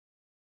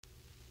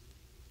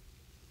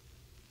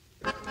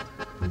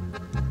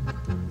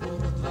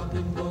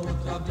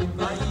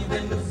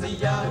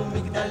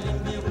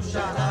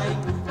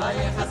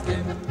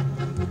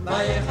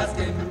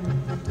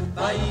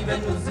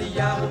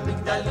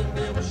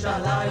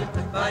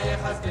Yerushalayim,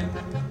 vayechazkem,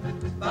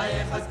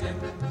 vayechazkem,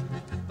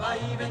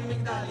 vayibn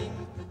migdalim,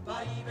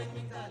 vayibn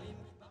migdalim.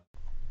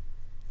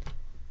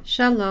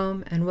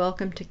 Shalom and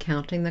welcome to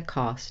Counting the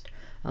Cost,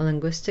 a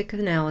linguistic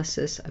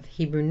analysis of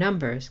Hebrew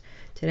numbers.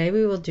 Today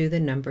we will do the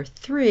number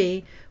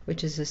 3,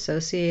 which is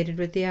associated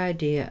with the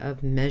idea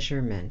of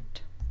measurement.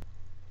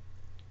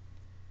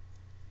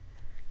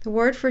 The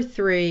word for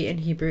 3 in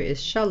Hebrew is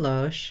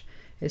shalosh,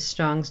 is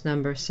Strong's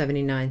number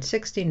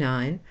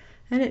 7969,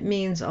 and it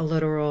means a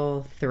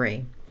literal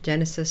 3.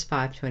 Genesis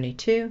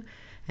 5:22,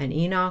 and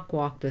Enoch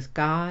walked with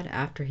God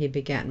after he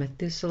begat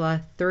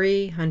Methuselah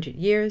 300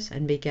 years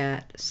and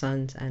begat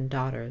sons and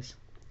daughters.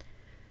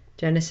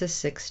 Genesis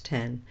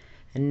 6:10,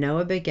 and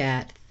Noah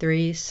begat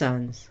 3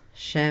 sons,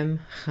 Shem,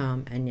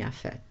 Ham, and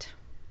Japhet.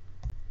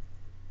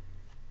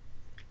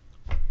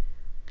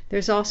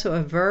 There's also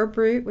a verb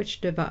root which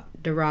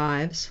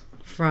derives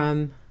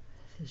from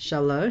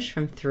shalosh,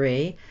 from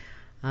 3,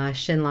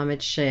 shin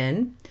lamed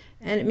shin,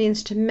 and it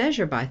means to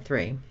measure by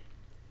 3.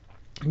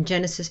 In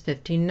Genesis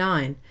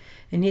 15:9,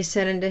 and he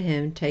said unto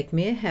him, Take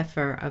me a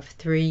heifer of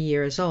 3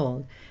 years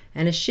old,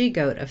 and a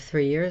she-goat of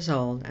 3 years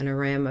old, and a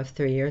ram of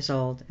 3 years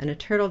old, and a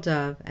turtle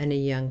dove, and a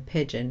young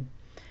pigeon.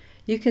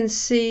 You can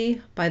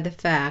see by the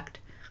fact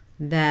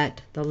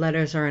that the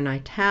letters are in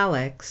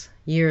italics,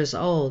 years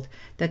old,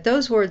 that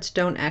those words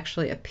don't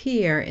actually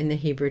appear in the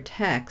Hebrew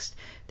text.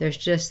 There's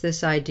just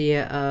this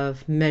idea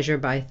of measure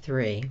by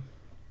 3.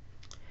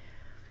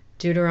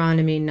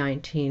 Deuteronomy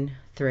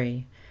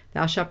 19:3,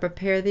 Thou shalt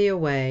prepare thee a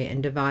way,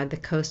 and divide the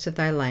coast of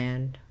thy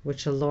land,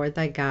 which the Lord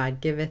thy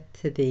God giveth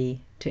to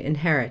thee to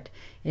inherit,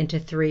 into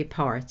 3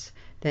 parts,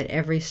 that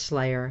every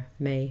slayer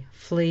may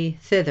flee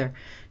thither.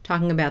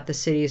 Talking about the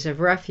cities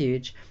of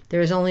refuge,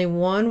 there is only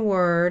one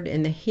word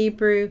in the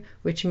Hebrew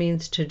which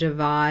means to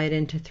divide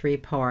into 3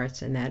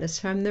 parts, and that is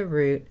from the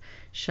root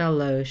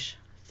shalosh,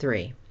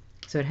 3.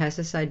 So it has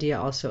this idea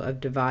also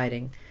of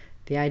dividing,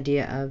 the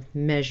idea of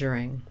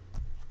measuring.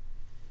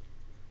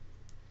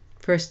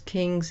 1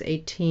 Kings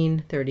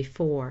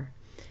 18:34,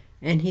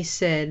 and he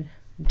said,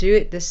 Do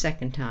it the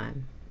second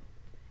time.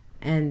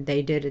 And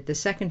they did it the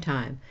second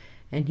time.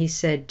 And he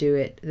said, Do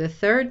it the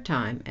third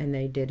time. And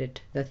they did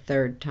it the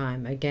third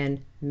time.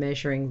 Again,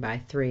 measuring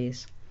by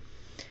 3s.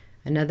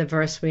 Another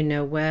verse we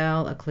know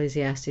well,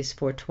 Ecclesiastes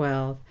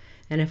 4:12,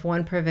 and if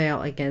one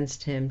prevail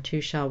against him, 2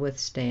 shall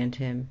withstand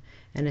him,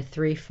 and a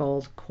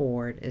 3-fold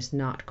cord is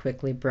not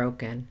quickly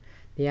broken.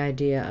 The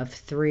idea of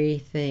 3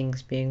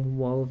 things being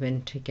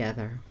woven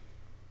together.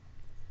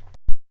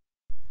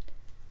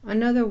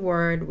 Another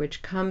word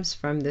which comes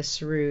from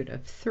this root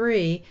of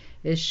 3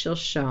 is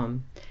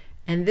shilshom,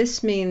 and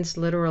this means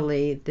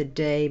literally the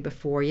day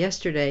before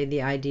yesterday,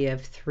 the idea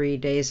of 3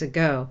 days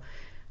ago.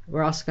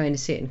 We're also going to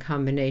see it in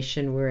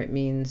combination where it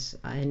means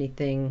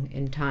anything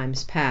in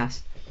times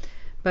past.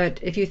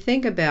 But if you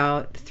think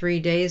about 3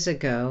 days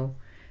ago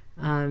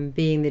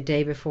being the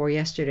day before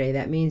yesterday,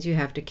 that means you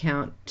have to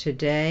count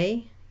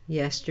today,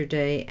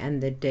 yesterday,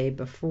 and the day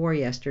before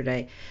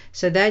yesterday.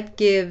 So that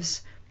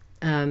gives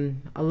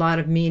a lot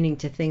of meaning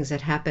to things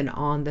that happen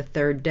on the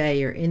 3rd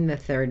day or in the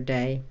 3rd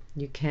day.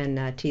 You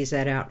can tease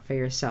that out for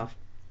yourself.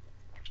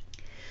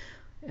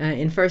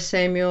 In 1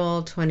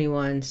 Samuel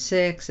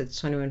 21:6,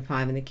 it's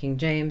 21:5 in the King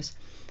James,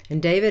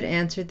 and David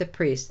answered the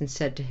priest and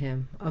said to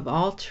him, Of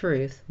all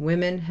truth,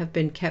 women have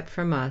been kept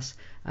from us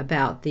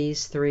about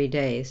these 3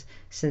 days,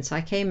 since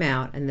I came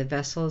out, and the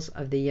vessels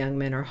of the young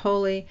men are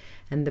holy,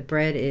 and the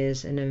bread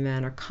is in a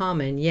manner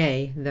common,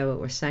 yea, though it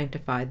were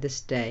sanctified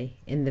this day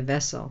in the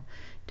vessel.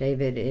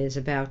 David is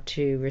about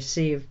to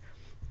receive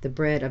the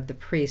bread of the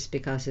priest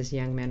because his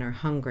young men are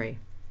hungry.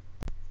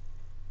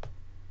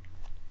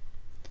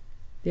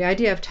 The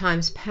idea of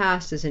times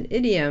past is an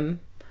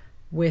idiom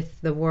with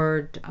the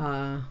word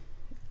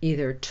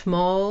either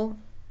tmol,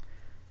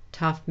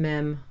 taf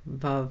mem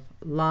vav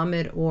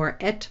lamed, or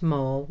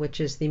etmol, which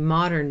is the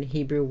modern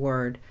Hebrew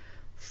word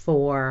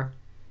for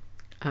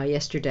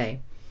yesterday.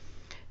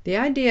 The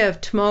idea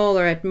of tmol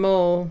or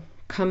etmol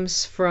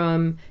comes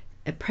from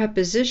a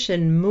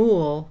preposition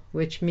mul,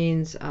 which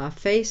means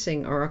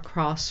facing or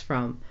across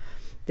from.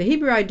 The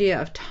Hebrew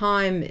idea of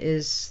time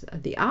is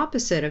the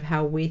opposite of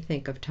how we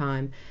think of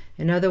time.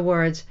 In other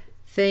words,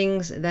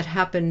 things that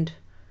happened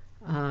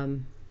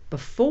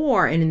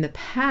before and in the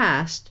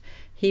past,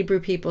 Hebrew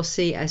people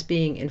see as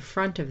being in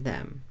front of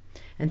them.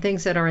 And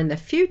things that are in the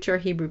future,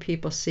 Hebrew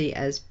people see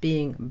as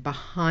being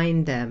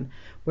behind them.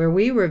 Where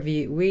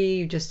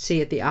we just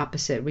see it the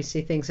opposite. We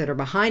see things that are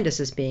behind us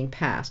as being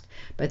past.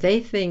 But they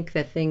think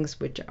that things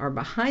which are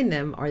behind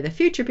them are the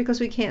future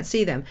because we can't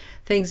see them.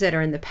 Things that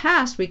are in the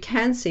past, we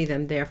can see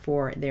them,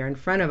 therefore they're in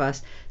front of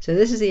us. So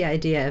this is the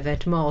idea of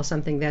etmol,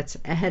 something that's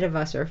ahead of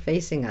us or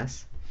facing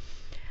us.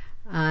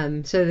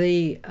 So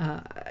the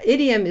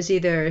idiom is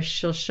either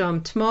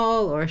shilshom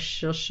tmol or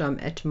shilshom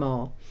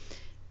etmol.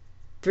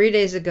 3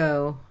 days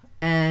ago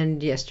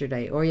and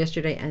yesterday, or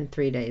yesterday and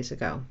 3 days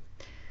ago.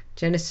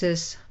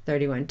 Genesis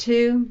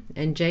 31:2,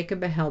 and Jacob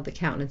beheld the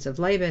countenance of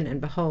Laban,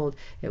 and behold,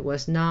 it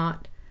was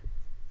not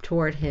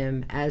toward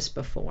him as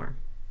before.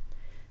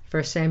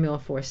 1 Samuel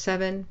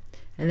 4:7.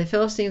 And the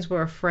Philistines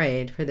were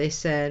afraid, for they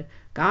said,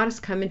 God is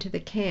come into the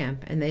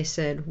camp. And they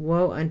said,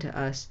 Woe unto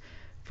us,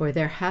 for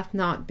there hath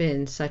not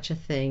been such a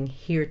thing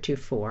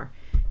heretofore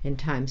in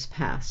times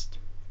past.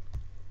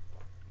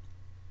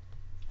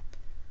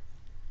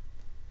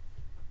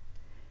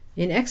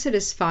 In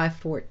Exodus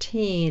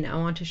 5:14, I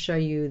want to show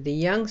you the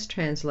Young's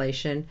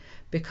translation,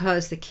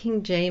 because the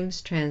King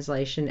James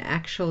translation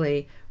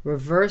actually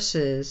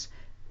reverses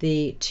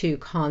the two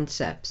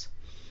concepts.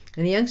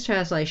 In the Young's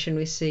translation,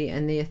 we see,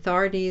 and the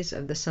authorities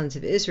of the sons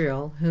of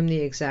Israel, whom the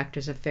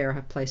exactors of Pharaoh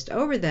have placed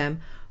over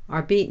them,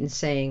 are beaten,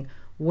 saying,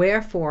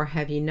 Wherefore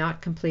have ye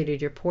not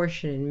completed your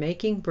portion in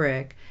making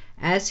brick,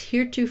 as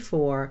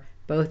heretofore,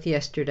 both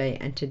yesterday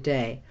and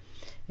today?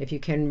 If you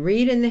can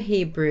read in the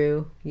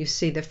Hebrew, you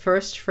see the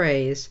first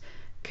phrase,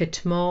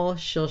 Ketmol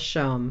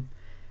Shilshom,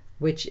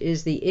 which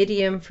is the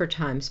idiom for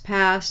times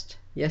past,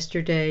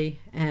 yesterday,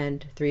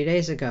 and 3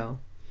 days ago.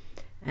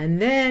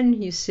 And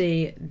then you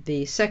see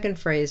the second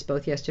phrase,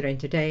 both yesterday and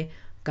today,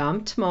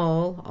 Gam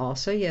Tmol,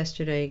 also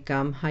yesterday,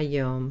 Gam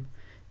Hayom,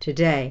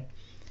 today.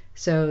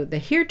 So the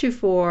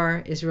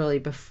heretofore is really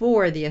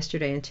before the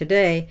yesterday and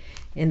today.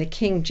 In the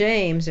King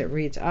James, it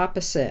reads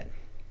opposite.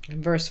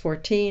 In verse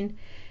 14,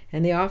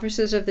 And the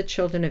officers of the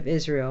children of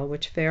Israel,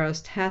 which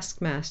Pharaoh's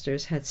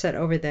taskmasters had set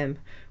over them,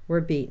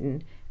 were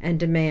beaten, and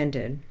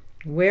demanded,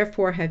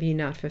 Wherefore have ye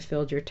not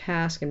fulfilled your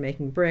task in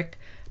making brick,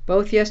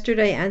 both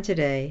yesterday and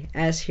today,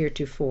 as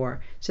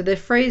heretofore? So the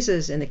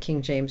phrases in the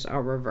King James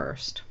are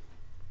reversed.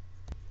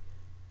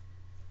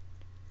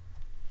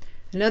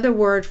 Another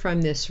word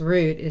from this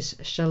root is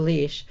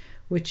shalish,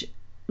 which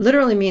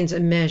literally means a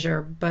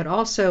measure, but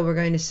also we're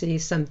going to see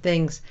some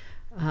things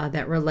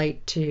that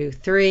relate to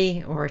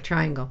 3 or a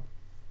triangle.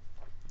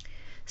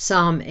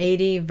 Psalm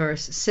 80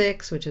 verse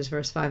 6, which is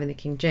verse 5 in the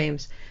King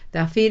James,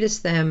 Thou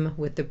feedest them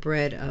with the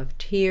bread of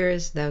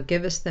tears, thou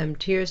givest them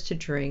tears to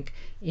drink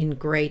in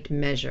great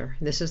measure.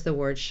 This is the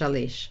word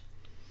shalish.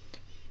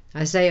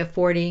 Isaiah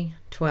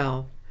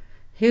 40:12,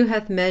 Who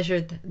hath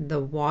measured the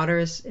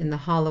waters in the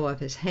hollow of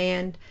his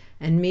hand,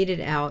 and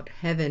meted out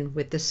heaven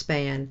with the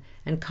span,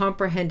 and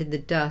comprehended the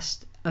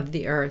dust of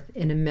the earth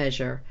in a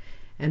measure,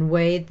 and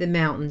weighed the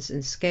mountains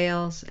in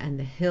scales, and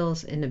the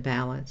hills in a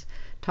balance.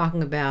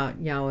 Talking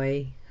about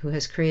Yahweh, who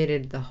has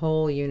created the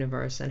whole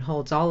universe and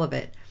holds all of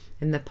it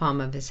in the palm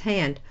of his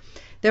hand.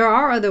 There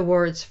are other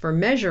words for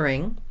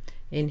measuring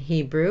in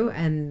Hebrew,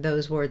 and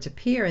those words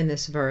appear in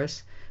this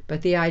verse,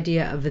 but the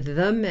idea of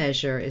the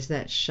measure is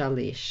that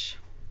shalish.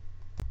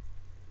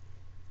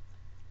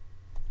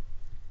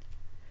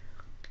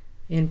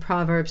 In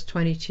Proverbs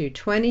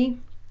 22:20,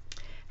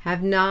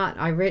 Have not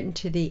I written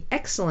to thee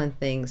excellent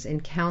things in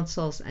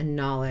counsels and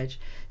knowledge?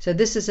 So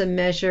this is a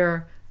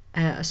measure,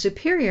 a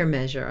superior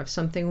measure of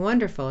something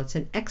wonderful. It's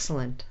an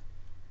excellent.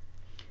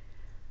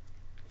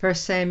 1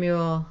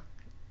 Samuel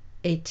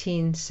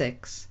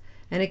 18:6.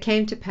 And it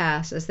came to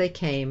pass, as they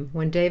came,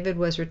 when David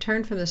was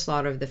returned from the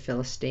slaughter of the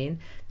Philistine,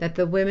 that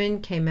the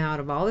women came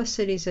out of all the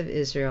cities of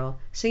Israel,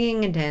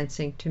 singing and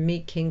dancing, to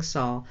meet King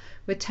Saul,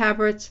 with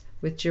tabrets,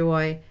 with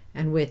joy,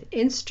 and with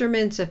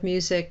instruments of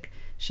music.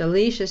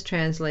 Shalish is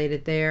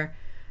translated there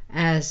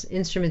as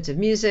instruments of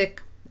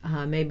music.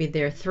 Maybe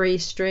they're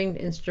 3-stringed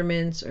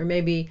instruments, or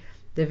maybe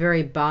the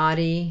very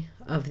body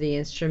of the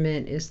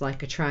instrument is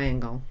like a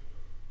triangle.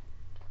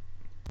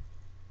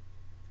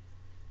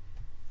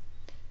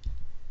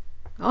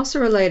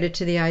 Also related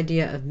to the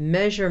idea of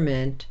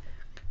measurement,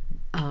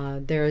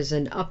 there is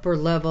an upper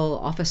level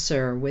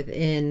officer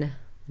within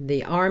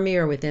the army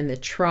or within the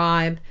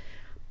tribe.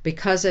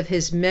 Because of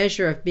his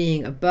measure of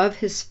being above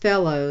his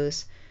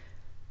fellows,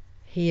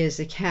 he is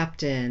a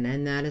captain,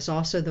 and that is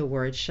also the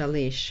word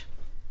shalish.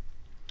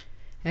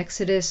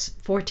 Exodus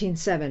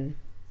 14:7.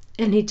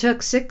 And he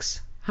took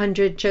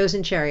 600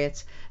 chosen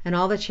chariots, and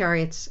all the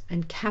chariots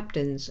and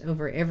captains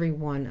over every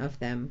one of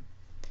them.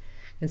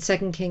 In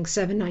 2 Kings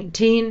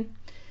 7:19,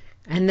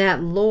 and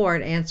that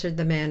Lord answered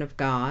the man of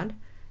God.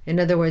 In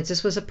other words,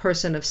 this was a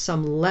person of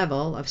some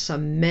level, of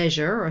some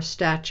measure or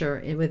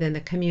stature within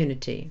the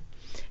community,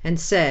 and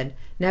said,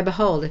 Now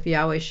behold, if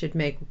Yahweh should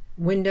make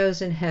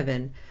windows in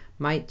heaven,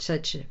 might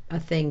such a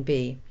thing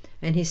be?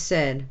 And he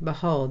said,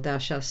 Behold, thou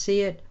shalt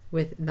see it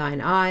with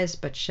thine eyes,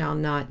 but shall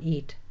not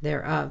eat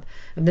thereof.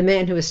 Of the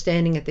man who was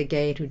standing at the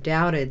gate, who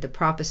doubted the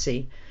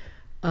prophecy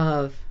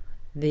of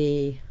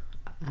the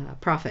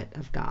prophet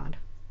of God.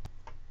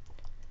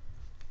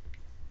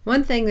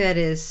 One thing that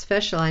is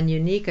special and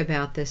unique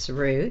about this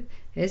root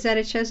is that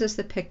it shows us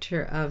the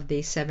picture of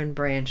the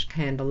 7-branch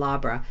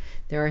candelabra.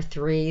 There are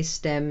 3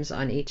 stems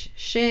on each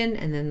shin,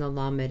 and then the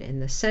lamed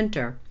in the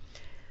center.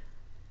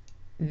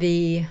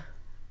 The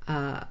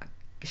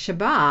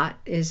Shabbat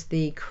is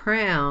the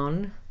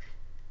crown,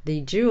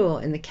 the jewel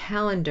in the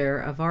calendar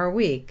of our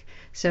week.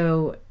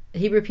 So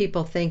Hebrew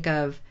people think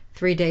of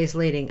 3 days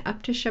leading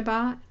up to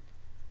Shabbat,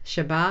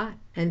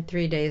 and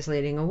 3 days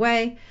leading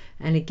away,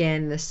 and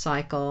again the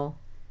cycle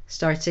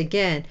starts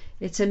again.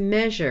 It's a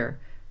measure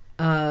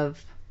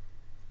of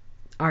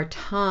our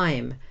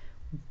time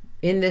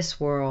in this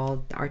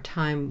world, our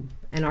time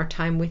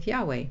with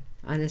Yahweh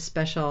on a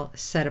special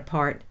set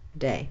apart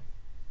day.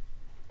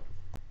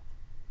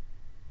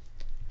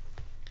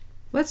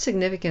 What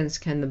significance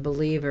can the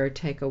believer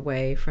take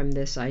away from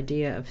this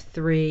idea of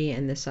 3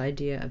 and this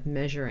idea of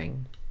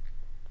measuring?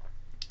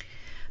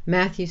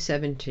 Matthew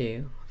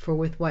 7:2, for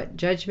with what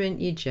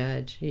judgment ye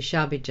judge, ye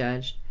shall be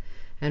judged,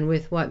 and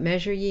with what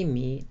measure ye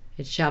mete,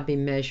 it shall be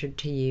measured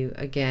to you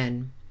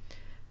again.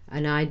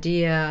 An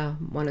idea,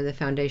 one of the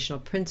foundational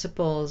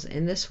principles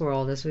in this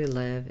world as we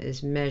live,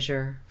 is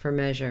measure for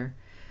measure.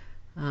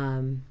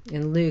 In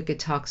Luke, it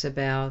talks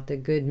about the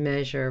good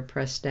measure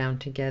pressed down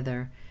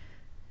together,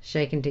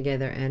 shaken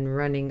together, and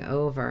running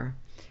over.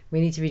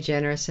 We need to be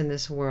generous in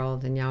this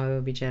world, and Yahweh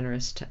will be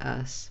generous to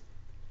us.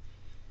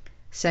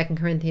 2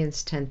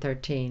 Corinthians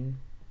 10:13,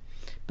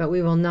 but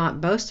we will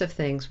not boast of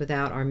things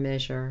without our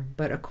measure,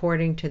 but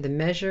according to the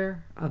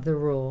measure of the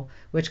rule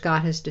which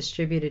God has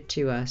distributed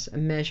to us, a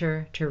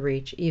measure to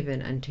reach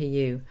even unto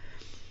you.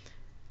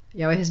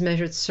 Yahweh has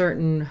measured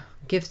certain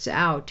gifts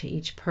out to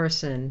each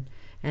person,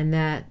 and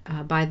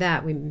that by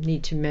that we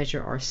need to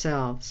measure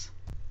ourselves.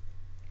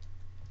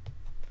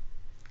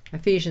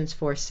 Ephesians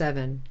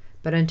 4:7,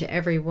 but unto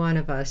every one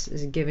of us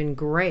is given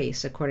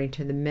grace according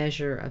to the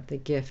measure of the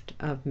gift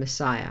of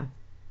Messiah.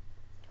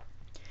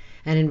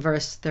 And in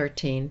verse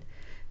 13,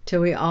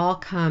 till we all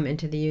come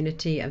into the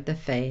unity of the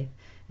faith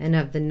and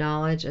of the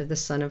knowledge of the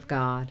Son of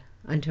God,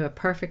 unto a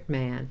perfect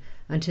man,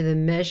 unto the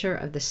measure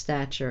of the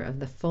stature of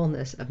the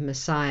fullness of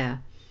Messiah.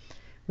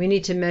 We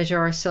need to measure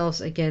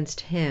ourselves against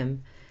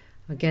him,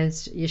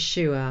 against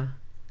Yeshua.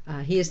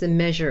 He is the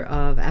measure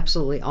of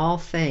absolutely all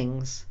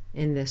things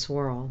in this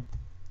world.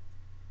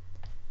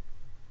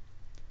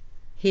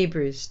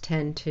 Hebrews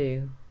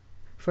 10:2,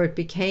 for it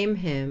became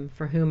him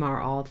for whom are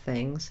all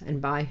things,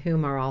 and by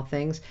whom are all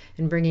things,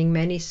 in bringing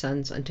many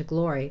sons unto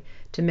glory,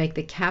 to make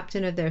the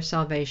captain of their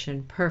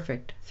salvation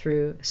perfect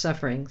through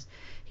sufferings.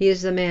 He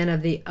is the man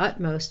of the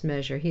utmost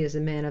measure. He is the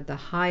man of the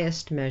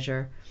highest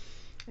measure,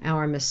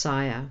 our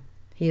Messiah.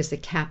 He is the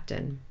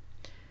captain.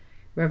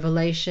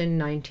 Revelation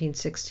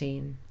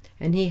 19:16,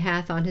 and he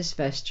hath on his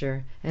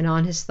vesture and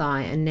on his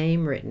thigh a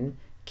name written,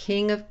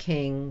 King of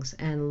kings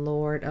and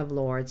Lord of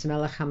lords,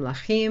 Melech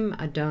HaMelachim,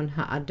 Adon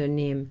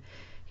HaAdonim.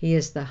 He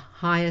is the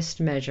highest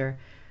measure,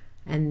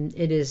 and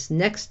it is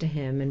next to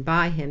him and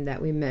by him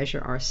that we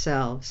measure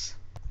ourselves.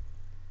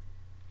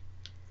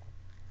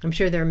 I'm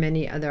sure there are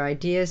many other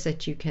ideas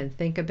that you can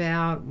think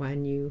about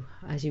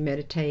as you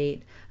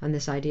meditate on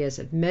this ideas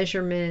of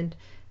measurement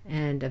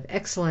and of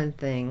excellent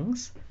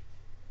things.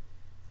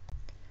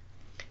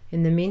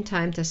 In the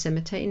meantime,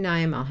 Tasimata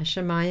Inayim al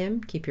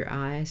Hashemayim, keep your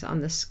eyes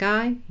on the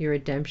sky, your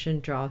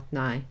redemption draweth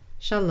nigh.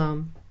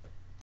 Shalom.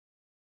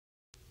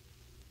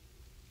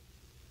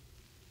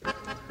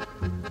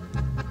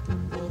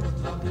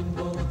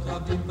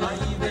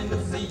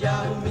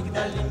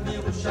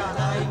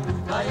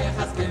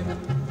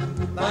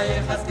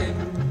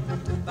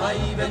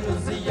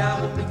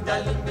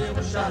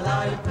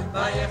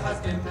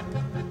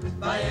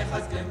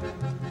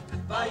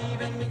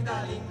 ויבן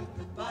מגדלים